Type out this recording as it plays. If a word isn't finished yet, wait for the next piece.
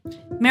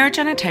Marriage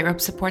on a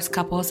Tightrope supports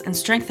couples in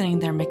strengthening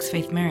their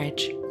mixed-faith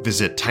marriage.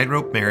 Visit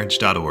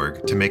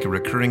tightropemarriage.org to make a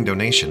recurring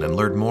donation and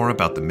learn more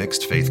about the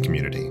mixed faith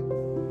community.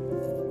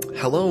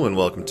 Hello and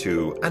welcome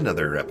to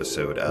another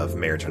episode of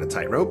Marriage on a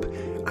Tightrope.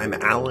 I'm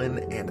Alan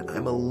and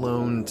I'm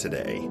alone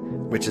today,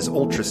 which is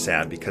ultra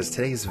sad because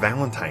today's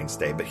Valentine's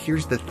Day. But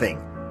here's the thing,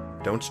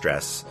 don't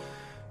stress.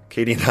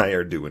 Katie and I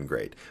are doing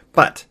great.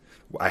 But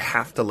I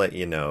have to let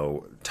you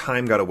know,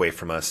 time got away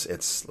from us.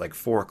 It's like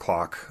 4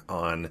 o'clock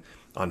on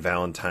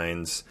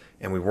Valentine's,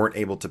 and we weren't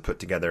able to put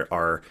together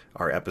our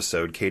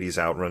episode. Katie's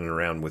out running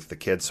around with the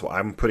kids, so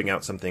I'm putting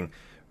out something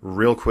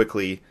real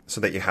quickly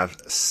so that you have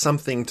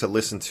something to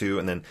listen to,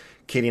 and then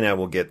Katie and I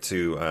will get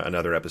to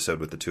another episode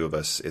with the two of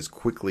us as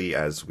quickly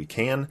as we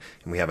can,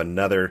 and we have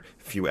another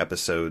few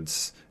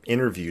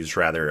interviews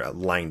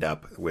lined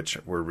up, which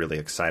we're really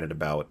excited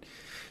about.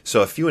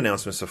 So a few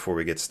announcements before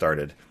we get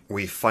started.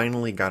 We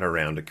finally got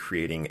around to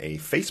creating a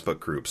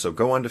Facebook group. So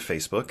go onto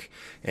Facebook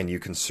and you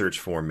can search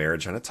for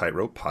Marriage on a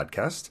Tightrope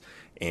podcast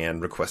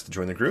and request to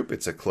join the group.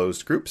 It's a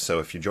closed group, so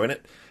if you join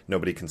it,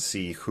 nobody can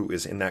see who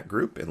is in that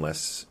group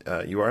unless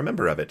you are a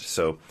member of it.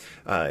 So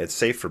it's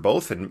safe for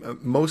both.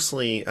 And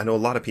mostly, I know a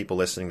lot of people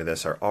listening to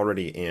this are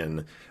already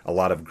in a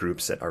lot of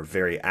groups that are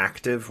very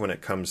active when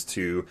it comes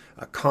to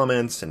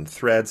comments and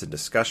threads and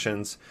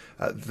discussions.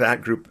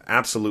 That group,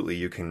 absolutely,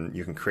 you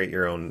can create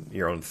your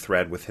own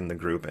thread within the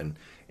group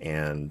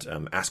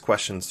and ask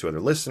questions to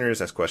other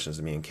listeners, ask questions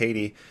to me and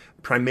Katie.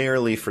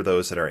 Primarily for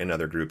those that are in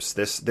other groups,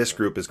 this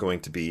group is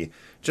going to be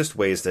just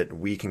ways that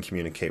we can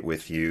communicate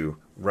with you,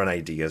 run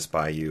ideas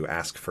by you,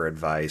 ask for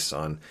advice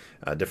on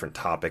different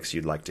topics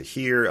you'd like to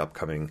hear,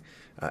 upcoming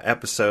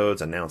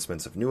episodes,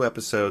 announcements of new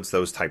episodes,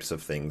 those types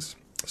of things.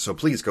 So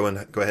please go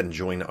ahead and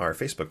join our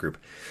Facebook group.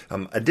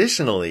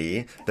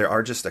 Additionally, there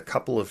are just a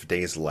couple of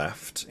days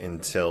left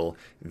until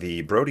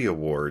the Brody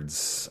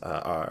Awards.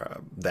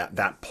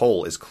 That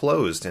poll is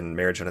closed, and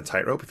Marriage on a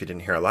Tightrope, if you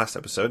didn't hear our last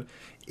episode,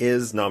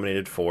 is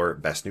nominated for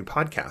Best New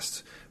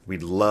Podcast.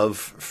 We'd love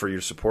for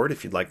your support.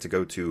 If you'd like to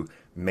go to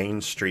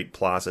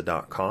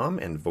mainstreetplaza.com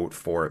and vote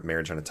for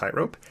Marriage on a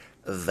Tightrope,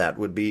 that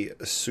would be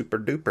super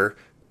duper.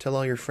 Tell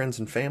all your friends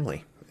and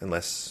family.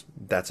 Unless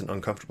that's an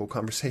uncomfortable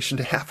conversation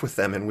to have with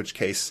them, in which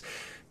case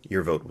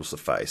your vote will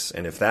suffice.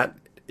 And if that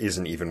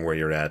isn't even where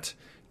you're at,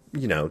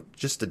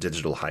 just a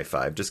digital high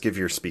five. Just give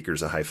your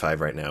speakers a high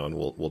five right now, and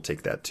we'll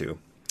take that too.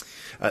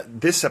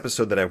 This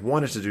episode that I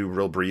wanted to do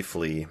real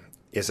briefly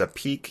is a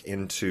peek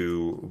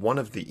into one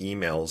of the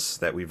emails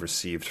that we've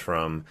received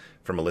from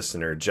a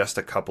listener just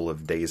a couple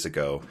of days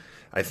ago.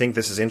 I think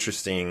this is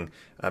interesting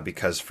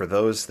because for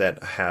those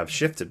that have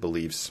shifted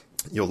beliefs,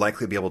 you'll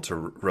likely be able to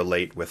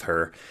relate with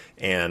her,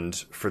 and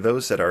for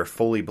those that are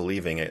fully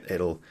believing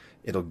it'll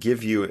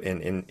give you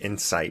an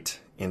insight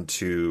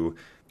into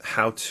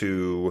how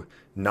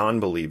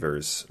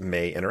non-believers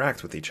may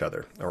interact with each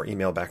other or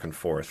email back and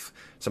forth.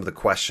 Some of the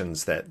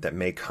questions that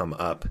may come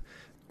up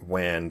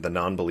when the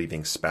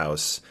non-believing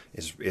spouse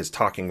is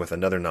talking with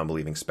another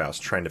non-believing spouse,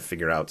 trying to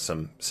figure out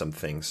some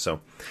things.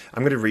 So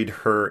I'm going to read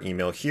her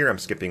email here. I'm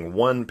skipping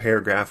one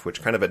paragraph,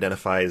 which kind of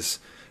identifies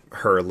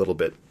her a little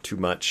bit too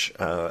much,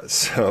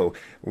 so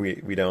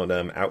we don't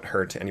out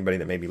her to anybody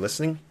that may be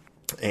listening,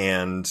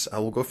 and I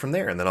will go from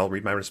there, and then I'll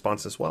read my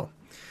response as well.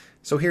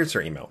 So here's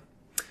her email.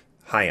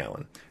 Hi,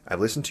 Alan. I've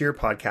listened to your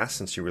podcast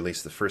since you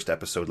released the first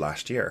episode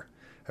last year.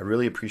 I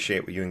really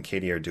appreciate what you and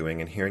Katie are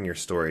doing, and hearing your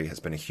story has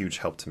been a huge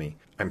help to me.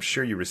 I'm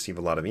sure you receive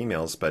a lot of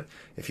emails, but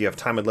if you have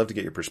time, I'd love to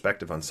get your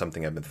perspective on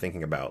something I've been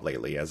thinking about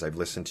lately as I've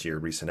listened to your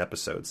recent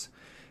episodes.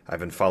 I've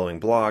been following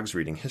blogs,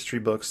 reading history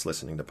books,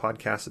 listening to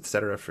podcasts,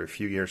 etc. for a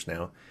few years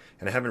now,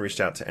 and I haven't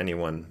reached out to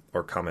anyone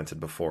or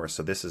commented before,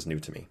 so this is new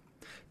to me.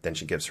 Then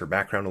she gives her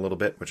background a little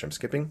bit, which I'm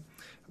skipping.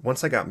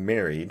 Once I got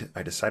married,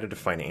 I decided to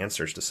find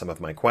answers to some of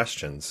my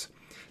questions.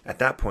 At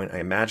that point, I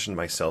imagined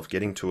myself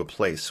getting to a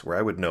place where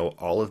I would know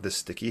all of the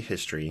sticky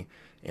history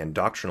and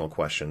doctrinal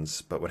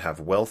questions, but would have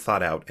well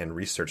thought out and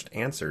researched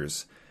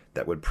answers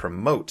that would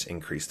promote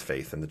increased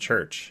faith in the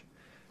church.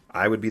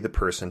 I would be the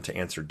person to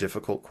answer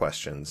difficult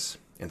questions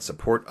and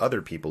support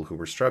other people who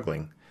were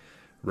struggling.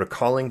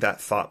 Recalling that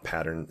thought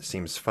pattern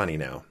seems funny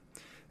now.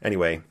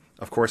 Anyway,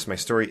 of course, my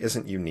story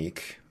isn't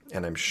unique,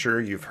 and I'm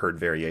sure you've heard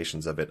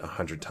variations of it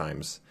 100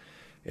 times.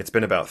 It's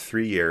been about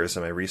 3 years,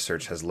 and my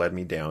research has led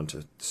me down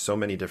to so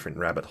many different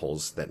rabbit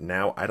holes that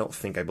now I don't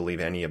think I believe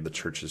any of the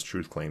church's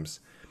truth claims.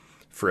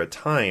 For a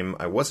time,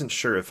 I wasn't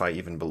sure if I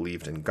even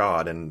believed in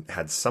God and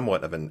had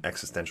somewhat of an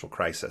existential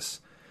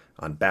crisis.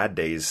 On bad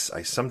days,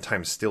 I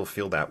sometimes still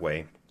feel that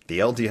way. The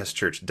LDS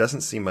Church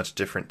doesn't seem much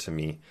different to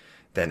me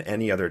than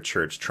any other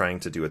church trying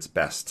to do its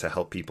best to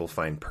help people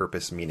find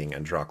purpose, meaning,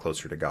 and draw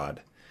closer to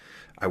God.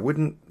 I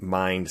wouldn't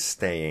mind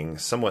staying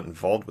somewhat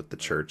involved with the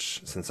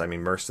church since I'm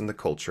immersed in the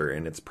culture,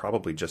 and it's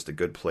probably just a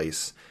good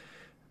place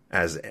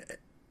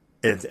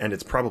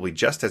it's probably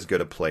just as good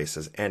a place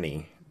as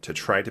any to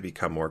try to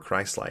become more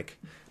Christ-like.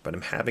 But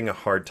I'm having a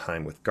hard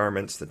time with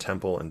garments, the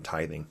temple, and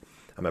tithing.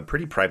 I'm a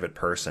pretty private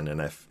person, and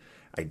if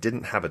I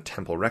didn't have a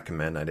temple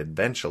recommend, I'd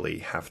eventually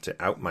have to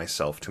out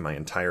myself to my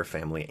entire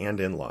family and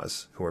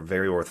in-laws, who are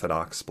very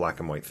orthodox, black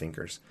and white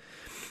thinkers.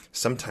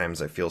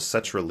 Sometimes I feel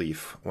such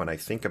relief when I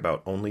think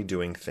about only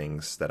doing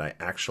things that I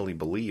actually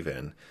believe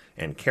in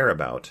and care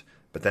about,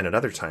 but then at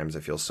other times I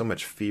feel so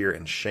much fear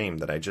and shame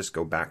that I just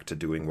go back to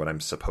doing what I'm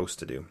supposed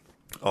to do.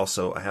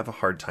 Also, I have a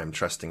hard time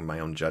trusting my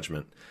own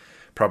judgment,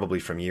 probably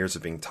from years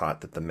of being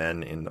taught that the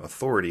men in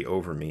authority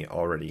over me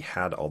already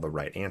had all the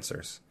right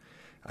answers.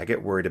 I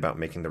get worried about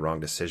making the wrong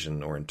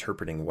decision or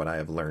interpreting what I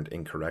have learned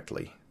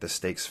incorrectly. The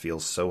stakes feel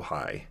so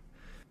high.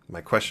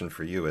 My question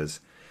for you is,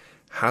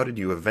 how did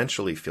you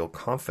eventually feel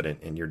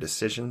confident in your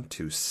decision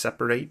to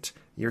separate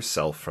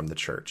yourself from the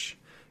church?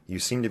 You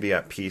seem to be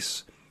at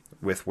peace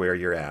with where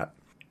you're at,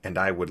 and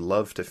I would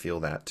love to feel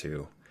that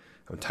too.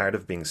 I'm tired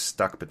of being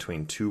stuck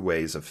between two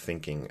ways of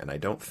thinking, and I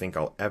don't think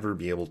I'll ever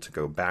be able to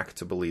go back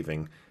to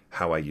believing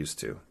how I used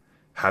to.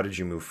 How did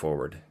you move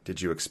forward?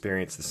 Did you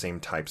experience the same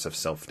types of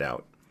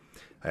self-doubt?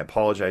 I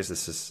apologize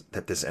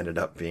that this ended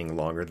up being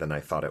longer than I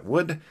thought it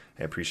would.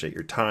 I appreciate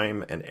your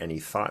time and any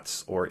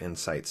thoughts or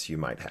insights you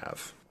might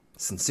have.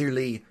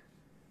 Sincerely,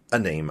 a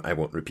name I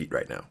won't repeat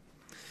right now.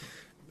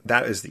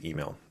 That is the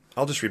email.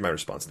 I'll just read my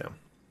response now.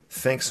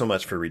 Thanks so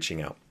much for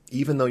reaching out.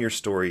 Even though your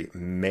story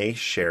may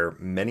share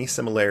many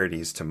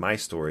similarities to my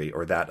story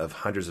or that of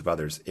hundreds of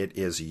others, it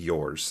is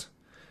yours.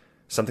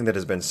 Something that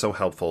has been so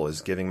helpful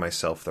is giving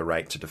myself the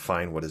right to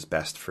define what is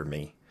best for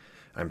me.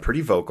 I'm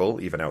pretty vocal,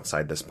 even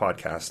outside this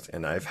podcast,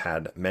 and I've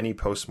had many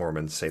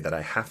post-Mormons say that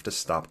I have to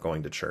stop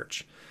going to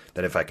church,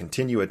 that if I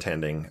continue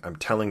attending, I'm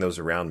telling those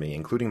around me,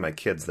 including my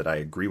kids, that I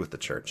agree with the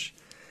church.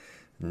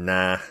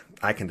 Nah,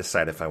 I can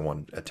decide if I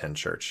want to attend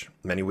church.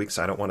 Many weeks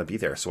I don't want to be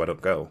there, so I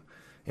don't go.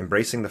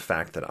 Embracing the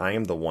fact that I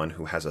am the one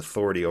who has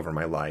authority over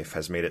my life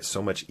has made it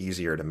so much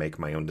easier to make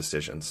my own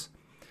decisions.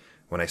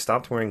 When I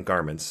stopped wearing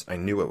garments, I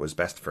knew it was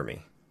best for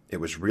me. It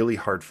was really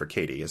hard for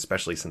Katie,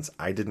 especially since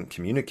I didn't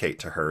communicate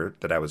to her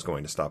that I was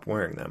going to stop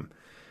wearing them.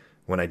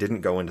 When I didn't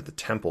go into the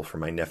temple for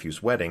my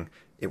nephew's wedding,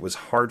 it was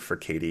hard for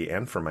Katie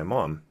and for my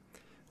mom.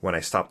 When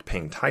I stopped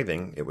paying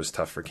tithing, it was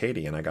tough for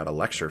Katie, and I got a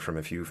lecture from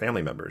a few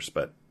family members.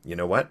 But you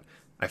know what?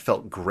 I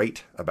felt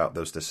great about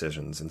those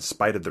decisions in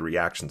spite of the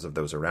reactions of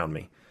those around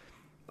me.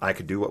 I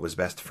could do what was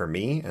best for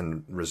me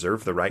and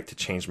reserve the right to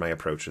change my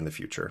approach in the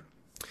future.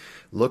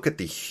 Look at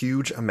the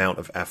huge amount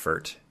of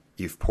effort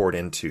you've poured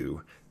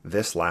into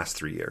this last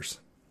 3 years.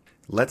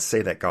 Let's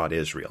say that God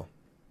is real,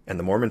 and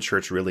the Mormon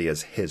church really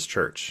is his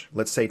church.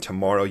 Let's say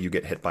tomorrow you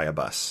get hit by a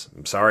bus.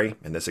 I'm sorry,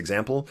 in this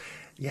example,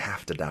 you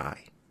have to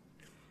die.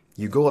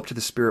 You go up to the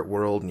spirit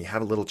world and you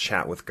have a little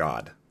chat with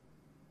God.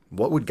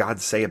 What would God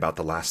say about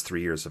the last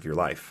 3 years of your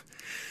life?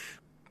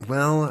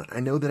 Well,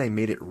 I know that I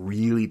made it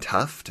really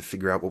tough to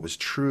figure out what was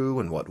true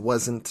and what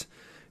wasn't.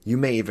 You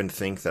may even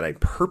think that I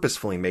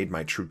purposefully made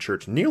my true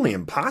church nearly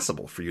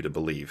impossible for you to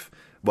believe,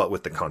 what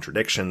with the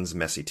contradictions,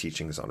 messy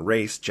teachings on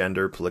race,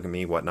 gender,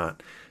 polygamy,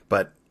 whatnot.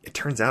 But it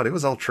turns out it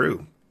was all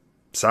true.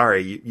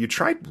 Sorry, you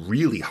tried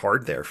really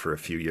hard there for a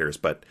few years,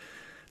 but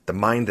the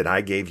mind that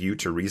I gave you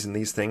to reason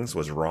these things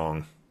was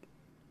wrong.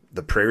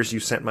 The prayers you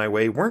sent my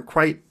way weren't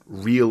quite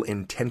real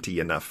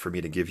intenty enough for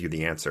me to give you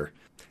the answer.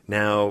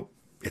 Now,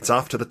 it's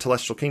off to the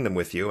celestial kingdom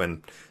with you,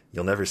 and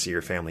you'll never see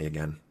your family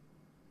again.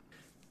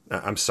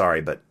 I'm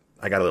sorry, but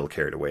I got a little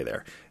carried away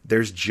there.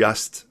 There's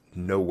just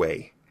no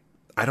way.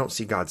 I don't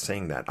see God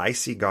saying that. I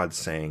see God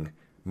saying,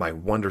 my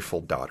wonderful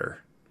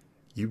daughter,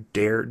 you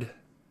dared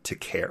to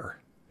care.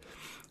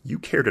 You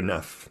cared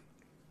enough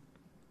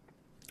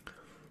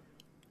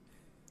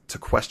to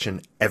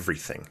question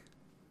everything.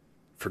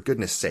 For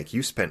goodness sake,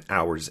 you spent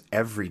hours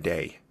every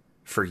day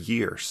for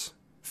years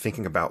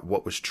thinking about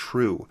what was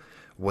true.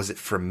 Was it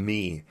for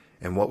me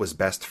and what was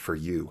best for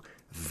you?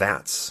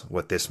 That's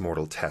what this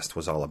mortal test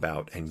was all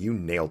about, and you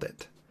nailed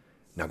it.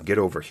 Now get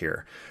over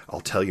here.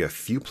 I'll tell you a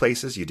few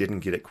places you didn't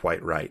get it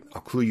quite right.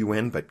 I'll clue you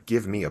in, but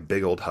give me a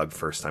big old hug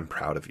first. I'm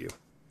proud of you.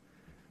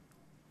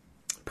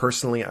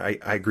 Personally, I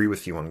agree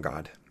with you on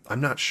God. I'm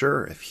not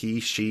sure if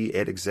he, she,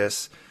 it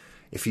exists.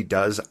 If he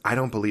does, I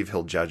don't believe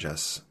he'll judge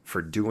us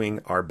for doing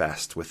our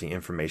best with the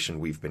information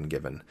we've been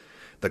given.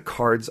 The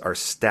cards are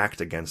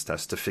stacked against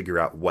us to figure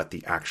out what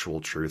the actual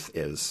truth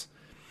is.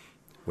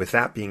 With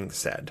that being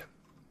said,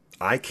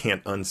 I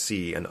can't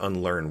unsee and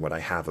unlearn what I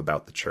have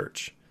about the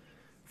church.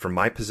 From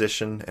my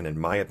position and in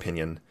my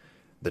opinion,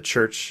 the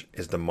church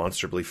is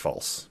demonstrably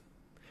false.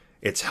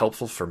 It's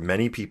helpful for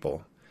many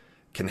people,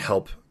 can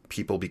help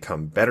people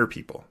become better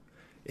people.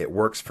 It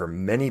works for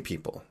many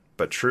people,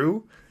 but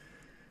true?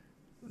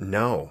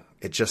 No,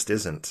 it just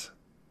isn't.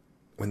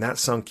 When that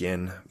sunk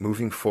in,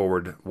 moving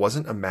forward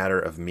wasn't a matter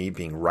of me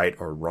being right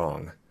or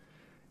wrong.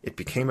 It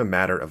became a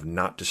matter of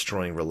not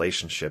destroying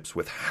relationships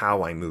with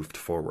how I moved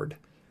forward.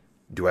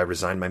 Do I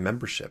resign my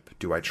membership?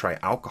 Do I try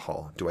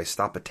alcohol? Do I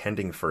stop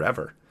attending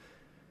forever?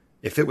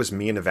 If it was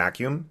me in a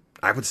vacuum,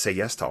 I would say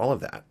yes to all of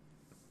that.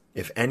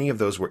 If any of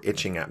those were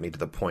itching at me to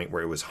the point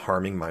where it was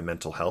harming my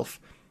mental health,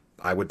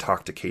 I would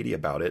talk to Katie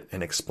about it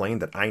and explain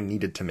that I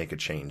needed to make a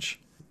change.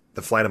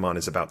 The flight I'm on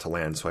is about to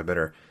land, so I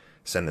better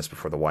send this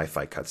before the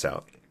Wi-Fi cuts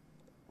out.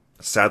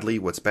 Sadly,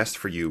 what's best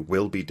for you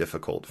will be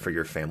difficult for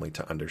your family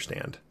to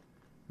understand.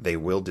 They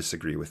will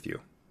disagree with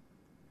you.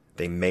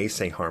 They may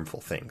say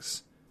harmful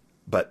things,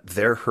 but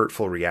their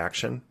hurtful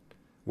reaction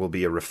will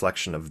be a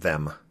reflection of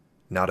them,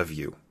 not of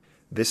you.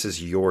 This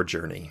is your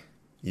journey.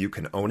 You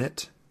can own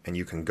it, and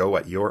you can go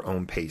at your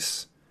own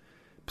pace.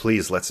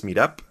 Please, let's meet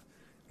up.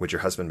 Would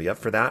your husband be up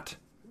for that?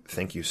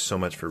 Thank you so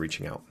much for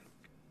reaching out.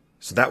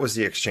 So that was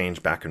the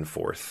exchange back and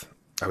forth.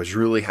 I was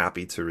really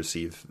happy to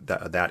receive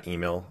that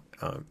email.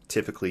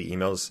 Typically,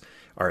 emails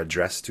are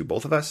addressed to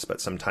both of us, but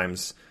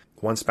sometimes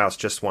one spouse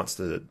just wants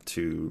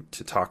to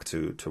talk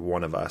to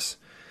one of us.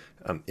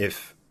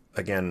 If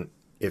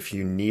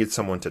you need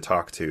someone to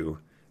talk to,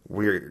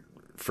 we're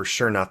for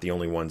sure not the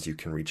only ones you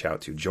can reach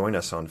out to. Join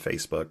us on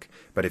Facebook.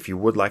 But if you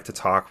would like to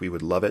talk, we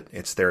would love it.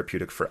 It's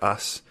therapeutic for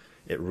us.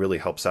 It really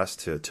helps us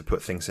to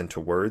put things into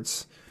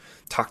words.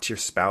 Talk to your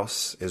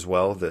spouse as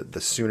well.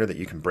 The sooner that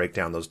you can break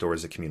down those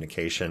doors of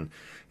communication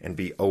and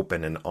be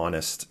open and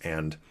honest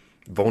and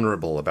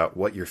vulnerable about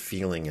what you're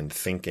feeling and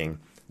thinking,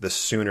 the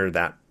sooner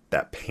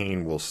that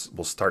pain will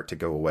start to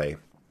go away.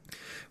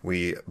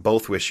 We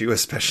both wish you,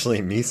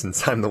 especially me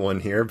since I'm the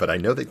one here, but I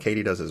know that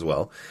Katie does as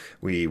well.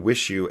 We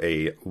wish you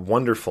a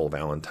wonderful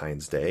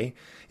Valentine's Day.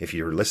 If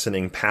you're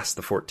listening past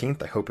the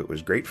 14th, I hope it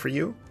was great for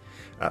you.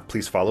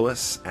 Please follow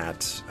us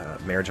at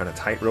Marriage on a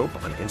Tightrope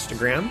on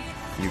Instagram.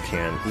 You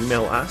can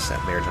email us at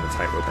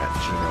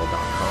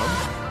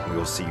marriageonatightrope@gmail.com. We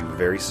will see you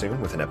very soon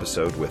with an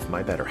episode with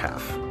my better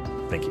half.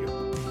 Thank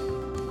you.